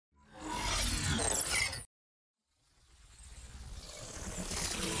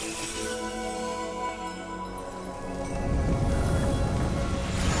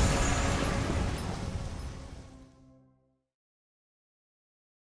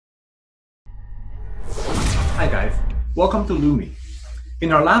Hi guys, welcome to Lumist.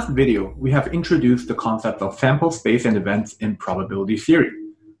 In our last video, we have introduced the concept of sample space and events in probability theory.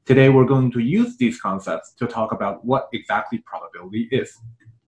 Today we're going to use these concepts to talk about what exactly probability is.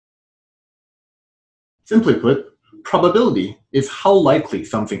 Simply put, probability is how likely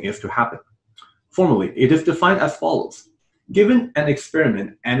something is to happen. Formally, it is defined as follows. Given an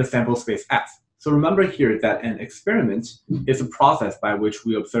experiment and a sample space S, so remember here that an experiment is a process by which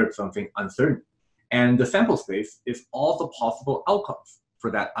we observe something uncertain. And the sample space is all the possible outcomes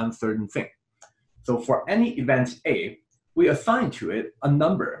for that uncertain thing. So for any event A, we assign to it a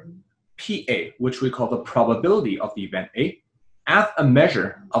number, PA, which we call the probability of the event A, as a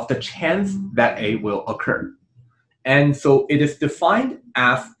measure of the chance that A will occur. And so it is defined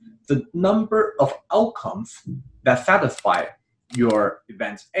as the number of outcomes that satisfy your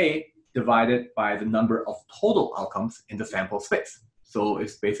event A divided by the number of total outcomes in the sample space. So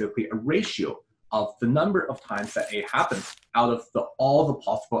it's basically a ratio of the number of times that A happens out of all the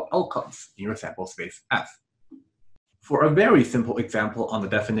possible outcomes in your sample space F. For a very simple example on the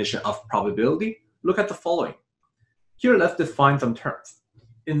definition of probability, look at the following. Here, let's define some terms.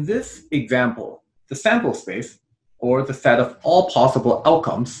 In this example, the sample space, or the set of all possible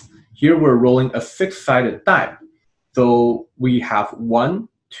outcomes, here we're rolling a six-sided die. So we have 1,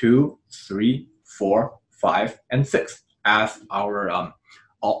 2, 3, 4, 5, and 6 as our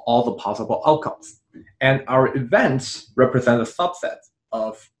all the possible outcomes. And our events represent a subset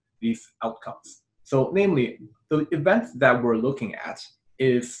of these outcomes. So namely, the event that we're looking at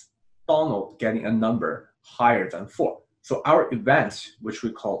is Donald getting a number higher than 4. So our event, which we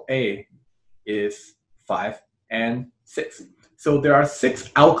call A, is 5 and 6. So there are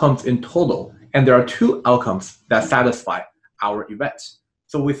 6 outcomes in total, and there are 2 outcomes that satisfy our event.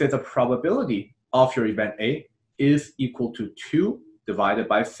 So we say the probability of your event A is equal to 2 divided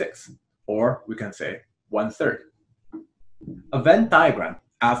by 6, or we can say 1/3. A Venn diagram,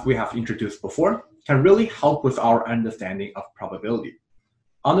 as we have introduced before, can really help with our understanding of probability.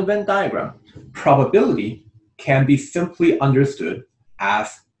 On the Venn diagram, probability can be simply understood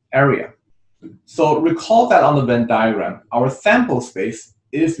as area. So recall that on the Venn diagram, our sample space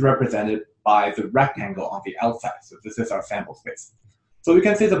is represented by the rectangle on the outside. So this is our sample space. So we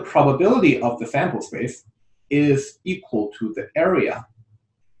can say the probability of the sample space is equal to the area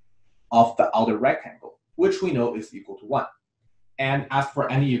of the outer rectangle, which we know is equal to 1. And as for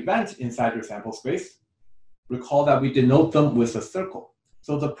any event inside your sample space, recall that we denote them with a circle.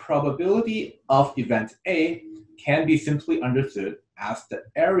 So the probability of event A can be simply understood as the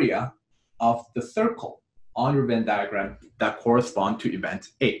area of the circle on your Venn diagram that correspond to event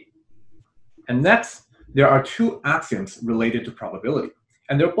A. And next, there are 2 axioms related to probability,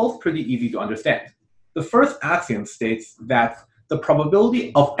 and they're both pretty easy to understand. The first axiom states that the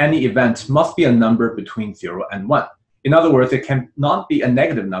probability of any event must be a number between 0 and 1. In other words, it cannot be a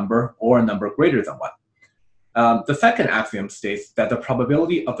negative number or a number greater than 1. The second axiom states that the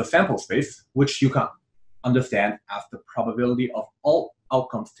probability of the sample space, which you can understand as the probability of all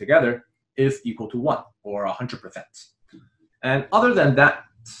outcomes together, is equal to 1, or 100%. And other than that,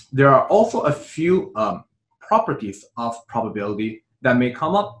 there are also a few properties of probability that may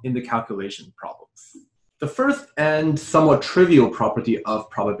come up in the calculation problems. The first and somewhat trivial property of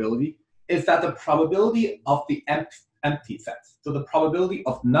probability is that the probability of the empty set, so the probability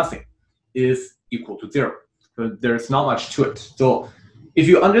of nothing, is equal to 0. So there's not much to it. So if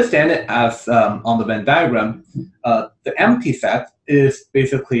you understand it as on the Venn diagram, the empty set is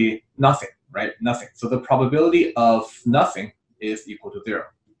basically nothing, right? Nothing. So the probability of nothing is equal to 0.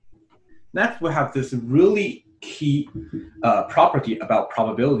 Next, we have this really key property about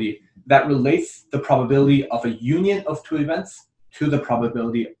probability that relates the probability of a union of 2 events to the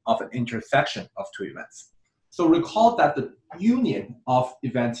probability of an intersection of 2 events. So recall that the union of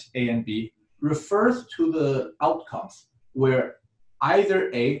events A and B refers to the outcomes where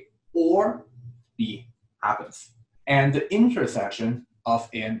either A or B happens. And the intersection of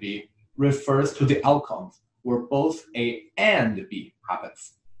A and B refers to the outcomes where both A and B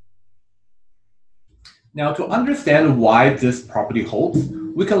happens. Now, to understand why this property holds,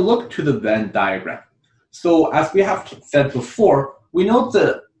 we can look to the Venn diagram. So as we have said before, we know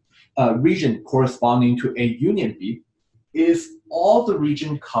the region corresponding to A union B is all the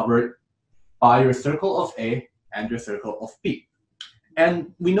region covered by your circle of A and your circle of B.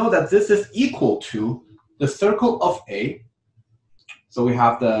 And we know that this is equal to the circle of A. So we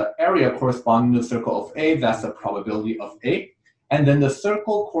have the area corresponding to the circle of A, that's the probability of A, and then the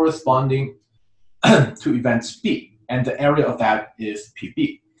circle corresponding to event B, and the area of that is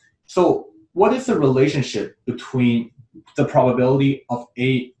PB. So what is the relationship between the probability of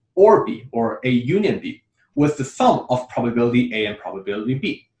A or B, or A union B, with the sum of probability A and probability B.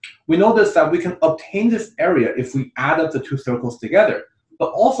 We notice that we can obtain this area if we add up the two circles together,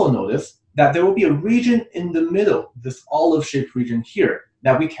 but also notice that there will be a region in the middle, this olive-shaped region here,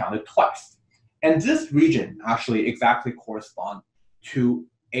 that we counted twice. And this region actually exactly corresponds to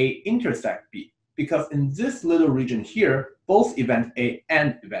A intersect B, because in this little region here, both event A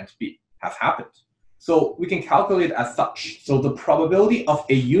and event B have happened. So we can calculate as such. So the probability of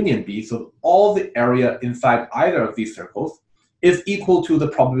A union B, so all the area inside either of these circles, is equal to the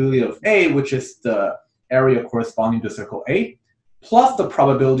probability of A, which is the area corresponding to circle A, plus the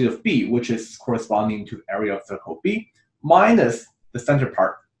probability of B, which is corresponding to the area of circle B, minus the center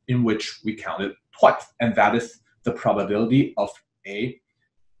part in which we counted twice, and that is the probability of A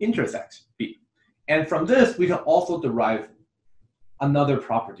intersect B. And from this, we can also derive another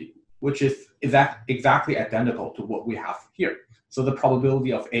property, which is exactly identical to what we have here. So the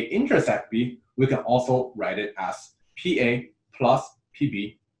probability of A intersect B, we can also write it as PA plus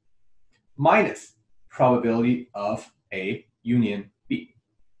PB minus probability of A union B.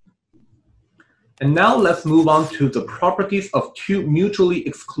 And now let's move on to the properties of two mutually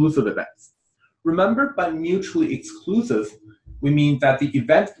exclusive events. Remember, by mutually exclusive, we mean that the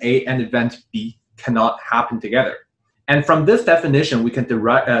event A and event B cannot happen together. And from this definition, we can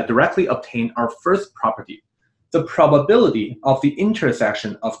directly obtain our first property. The probability of the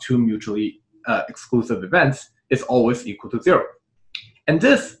intersection of two mutually exclusive events is always equal to 0. And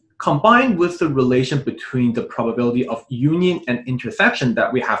this, combined with the relation between the probability of union and intersection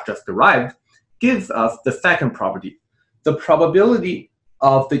that we have just derived, gives us the second property. The probability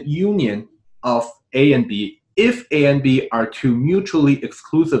of the union of A and B, if A and B are two mutually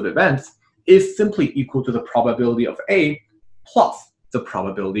exclusive events, is simply equal to the probability of A plus the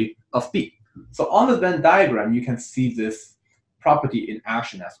probability of B. So on the Venn diagram, you can see this property in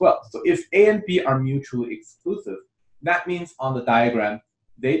action as well. So if A and B are mutually exclusive, that means on the diagram,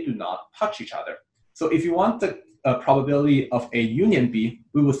 they do not touch each other. So if you want the probability of A union B,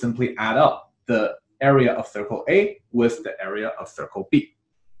 we will simply add up the area of circle A with the area of circle B.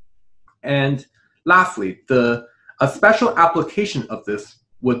 And lastly, a special application of this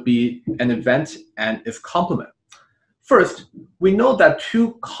would be an event and its complement. First, we know that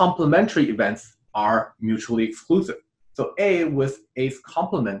two complementary events are mutually exclusive. So A with A's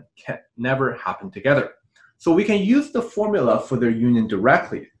complement can never happen together. So we can use the formula for their union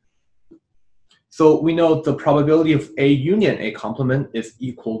directly. So we know the probability of A union A complement is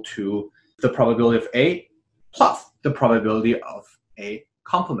equal to the probability of A plus the probability of A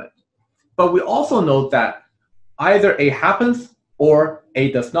complement. But we also know that either A happens or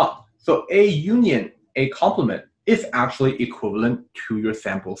A does not. So A union A complement is actually equivalent to your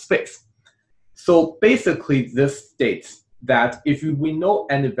sample space. So basically, this states that if we know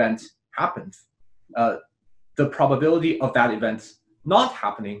an event happens, the probability of that event not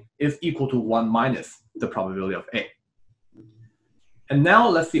happening is equal to 1 minus the probability of A. And now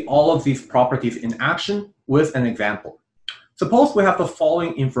let's see all of these properties in action with an example. Suppose we have the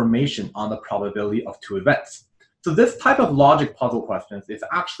following information on the probability of two events. So this type of logic puzzle questions is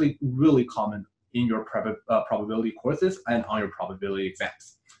actually really common in your probability courses and on your probability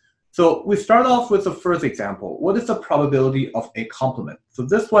exams. So we start off with the first example. What is the probability of a complement? So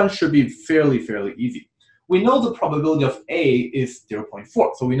this one should be fairly easy. We know the probability of A is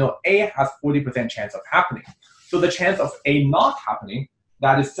 0.4. So we know A has 40% chance of happening. So the chance of A not happening,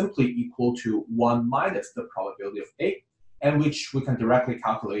 that is simply equal to 1 minus the probability of A, and which we can directly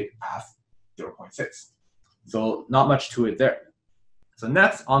calculate as 0.6. So not much to it there. So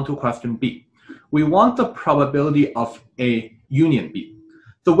next, on to question B. We want the probability of A union B.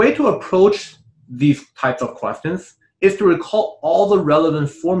 The way to approach these types of questions is to recall all the relevant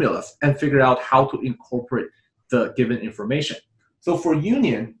formulas and figure out how to incorporate the given information. So for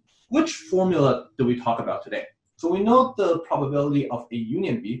union, which formula do we talk about today? So we know the probability of A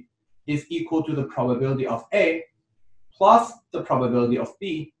union B is equal to the probability of A plus the probability of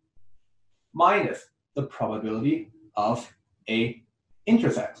B minus the probability of A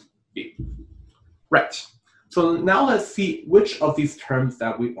intersect B. Right. So now let's see which of these terms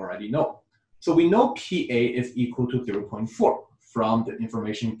that we already know. So we know PA is equal to 0.4 from the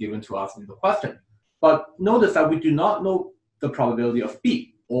information given to us in the question. But notice that we do not know the probability of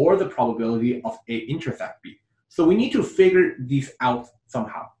B or the probability of A intersect B. So we need to figure these out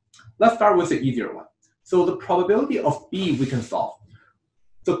somehow. Let's start with the easier one. So the probability of B we can solve.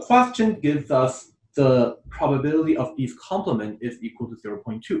 The question gives us the probability of B's complement is equal to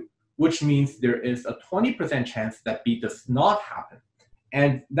 0.2, which means there is a 20% chance that B does not happen.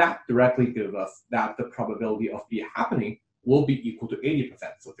 And that directly gives us that the probability of B happening will be equal to 80%,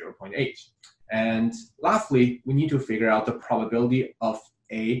 so 0.8. And lastly, we need to figure out the probability of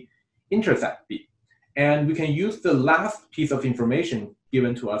A intersect B. And we can use the last piece of information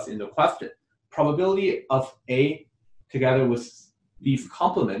given to us in the question. Probability of A together with B's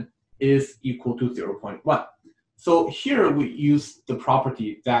complement is equal to 0.1. So here we use the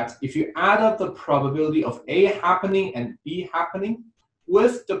property that if you add up the probability of A happening and B happening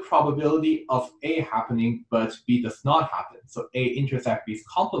with the probability of A happening but B does not happen, so A intersect B's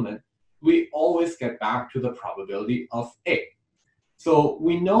complement, we always get back to the probability of A. So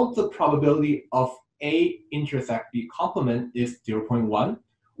we know the probability of A intersect B complement is 0.1.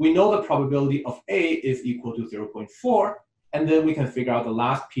 We know the probability of A is equal to 0.4. And then we can figure out the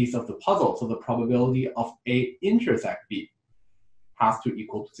last piece of the puzzle. So the probability of A intersect B has to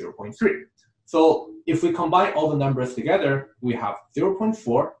equal to 0.3. So if we combine all the numbers together, we have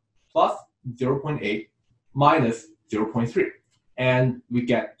 0.4 plus 0.8 minus 0.3. And we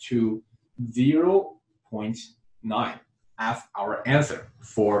get to 0.9 as our answer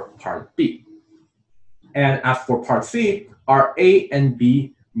for part B. And as for part C, are A and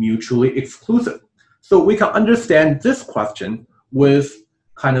B mutually exclusive? So we can understand this question with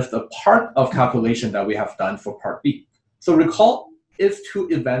kind of the part of calculation that we have done for part B. So recall, if two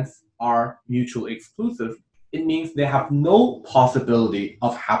events are mutually exclusive, it means they have no possibility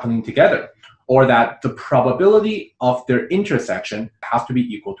of happening together, or that the probability of their intersection has to be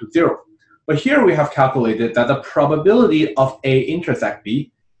equal to 0. But here we have calculated that the probability of A intersect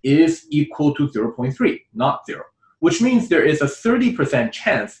B is equal to 0.3, not 0, which means there is a 30%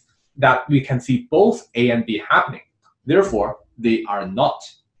 chance that we can see both A and B happening. Therefore, they are not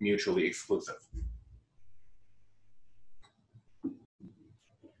mutually exclusive.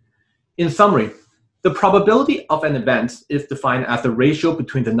 In summary, the probability of an event is defined as the ratio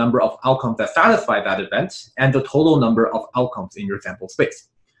between the number of outcomes that satisfy that event and the total number of outcomes in your sample space.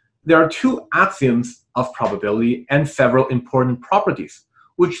 There are two axioms of probability and several important properties,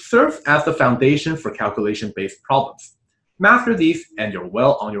 which serve as the foundation for calculation-based problems. Master these and you're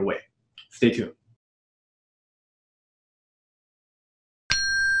well on your way. Stay tuned.